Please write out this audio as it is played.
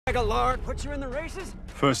Like a lard put you in the races?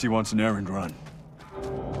 First he wants an errand run.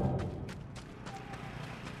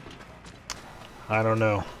 I don't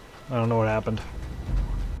know. I don't know what happened.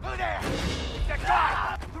 Who there? It's that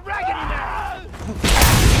guy! The raggedy man!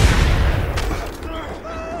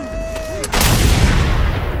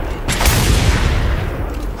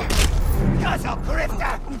 Guzzle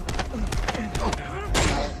grifter!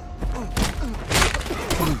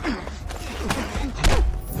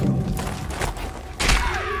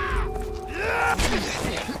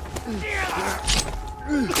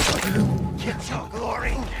 Get your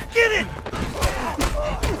glory! Get it!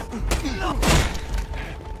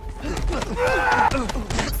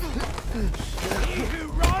 He who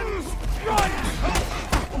runs, runs!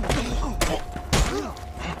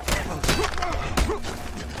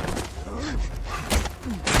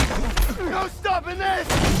 No stopping this!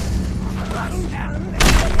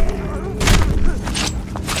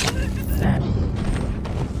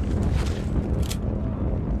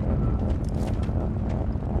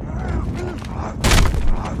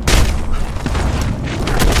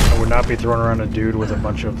 I would not be throwing around a dude with a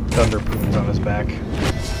bunch of thunder poons on his back.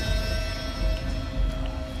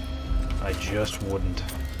 I just wouldn't.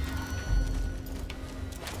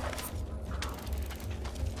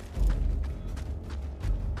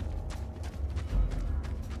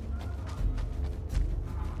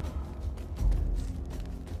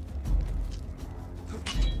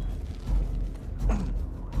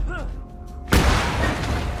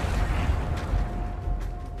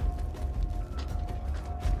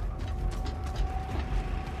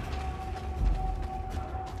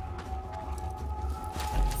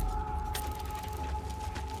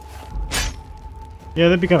 Yeah,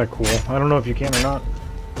 that'd be kind of cool. I don't know if you can or not.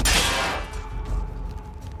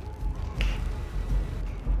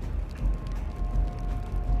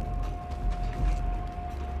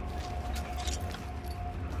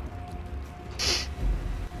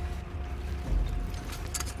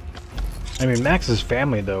 I mean, Max's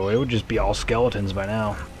family, though, it would just be all skeletons by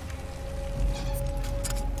now.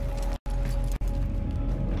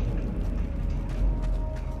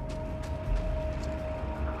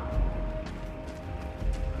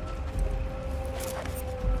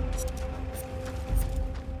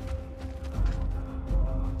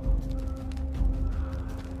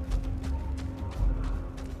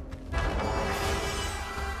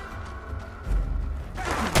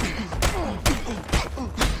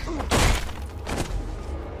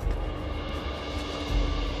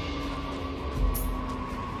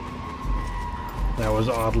 That was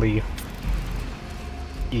oddly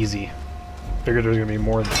easy. Figured there was gonna be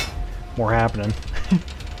more happening.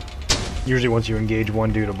 Usually once you engage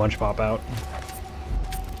one dude, a bunch pop out.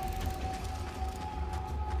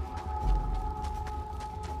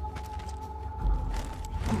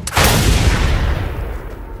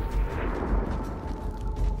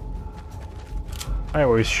 I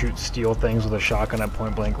always shoot steel things with a shotgun at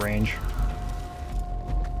point blank range.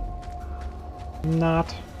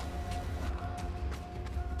 Not.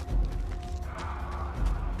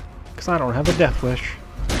 Because I don't have a death wish.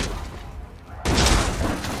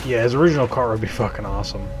 Yeah, his original car would be fucking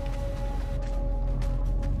awesome.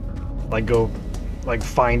 Like go, like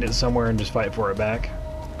find it somewhere and just fight for it back.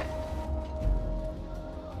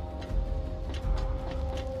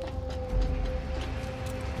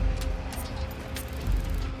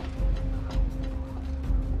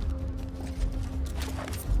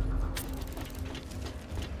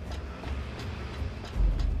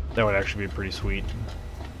 That would actually be pretty sweet.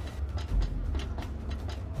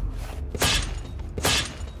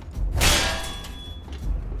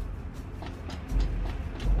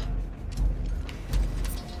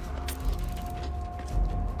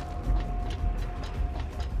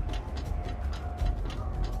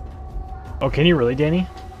 Oh, can you really, Danny?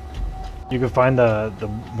 You can find the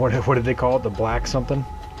what did they call it? The black something?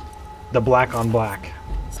 The black on black.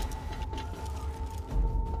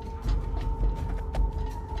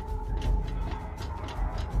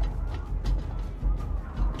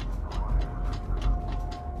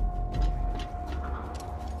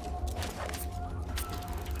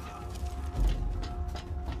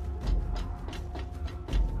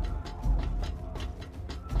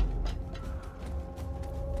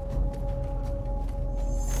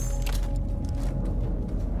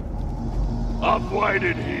 I've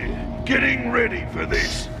waited here, getting ready for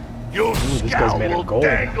this. Your this guy's skull made of will gold.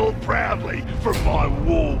 dangle proudly from my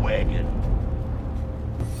war wagon.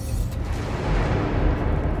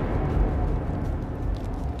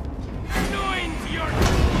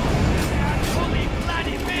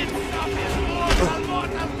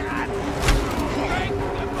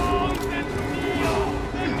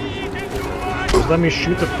 let me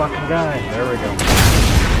shoot the fucking guy. There we go.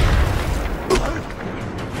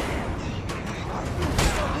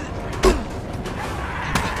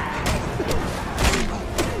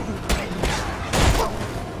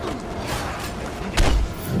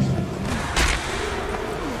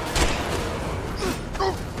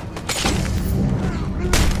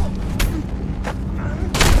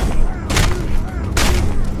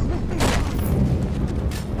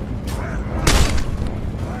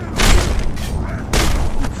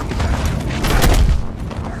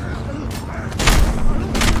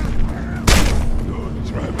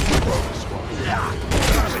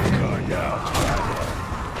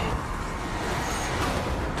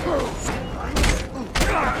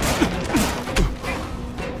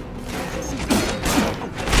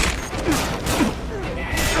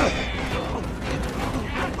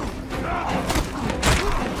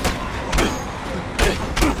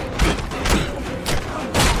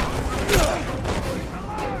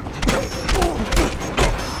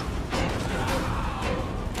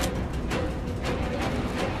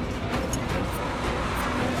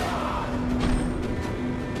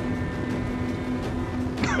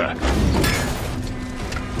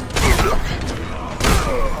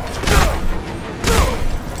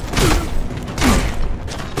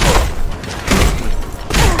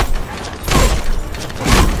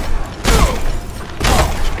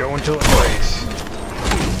 Go until it breaks.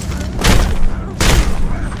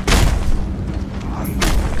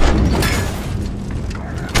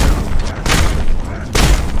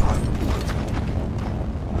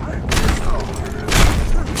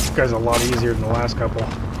 This guy's a lot easier than the last couple.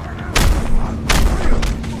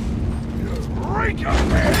 Break up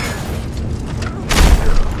there!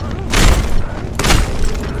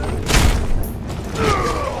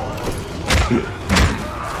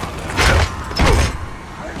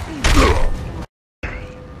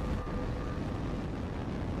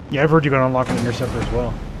 Yeah, I've heard you can unlock an interceptor as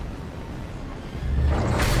well.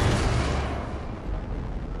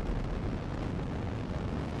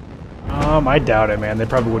 I doubt it, man. They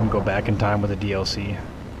probably wouldn't go back in time with a DLC.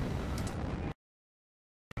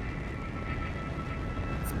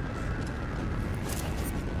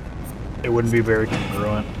 It wouldn't be very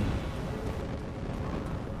congruent.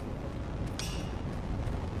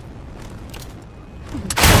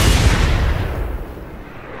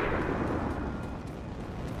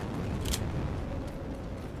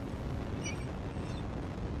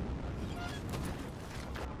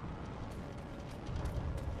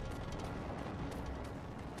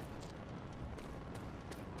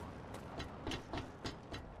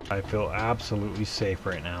 I feel absolutely safe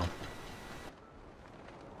right now.